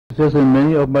says in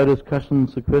many of my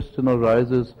discussions the question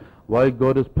arises why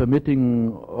God is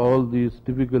permitting all these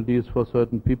difficulties for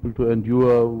certain people to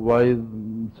endure, why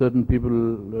certain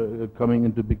people are coming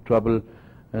into big trouble,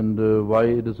 and why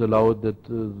it is allowed that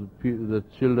that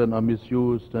children are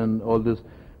misused and all this.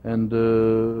 And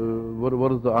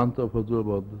what is the answer of Huzur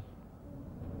about this?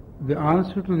 The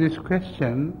answer to this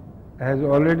question has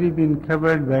already been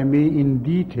covered by me in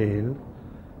detail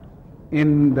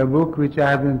in the book which I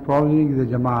have been promising the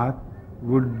Jamaat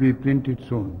would be printed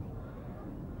soon.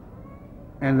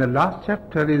 And the last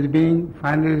chapter is being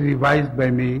finally revised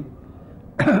by me.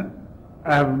 I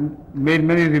have made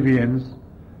many revisions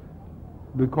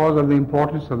because of the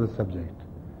importance of the subject.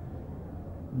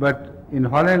 But in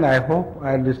Holland I hope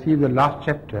I will receive the last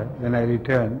chapter when I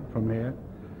return from here,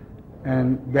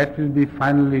 and that will be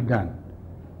finally done.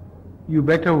 You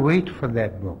better wait for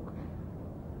that book,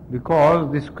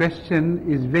 because this question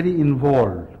is very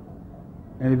involved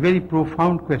and a very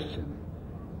profound question.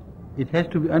 It has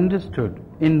to be understood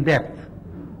in depth.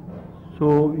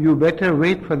 So you better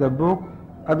wait for the book,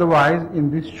 otherwise in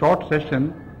this short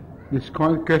session this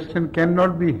question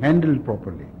cannot be handled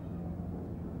properly.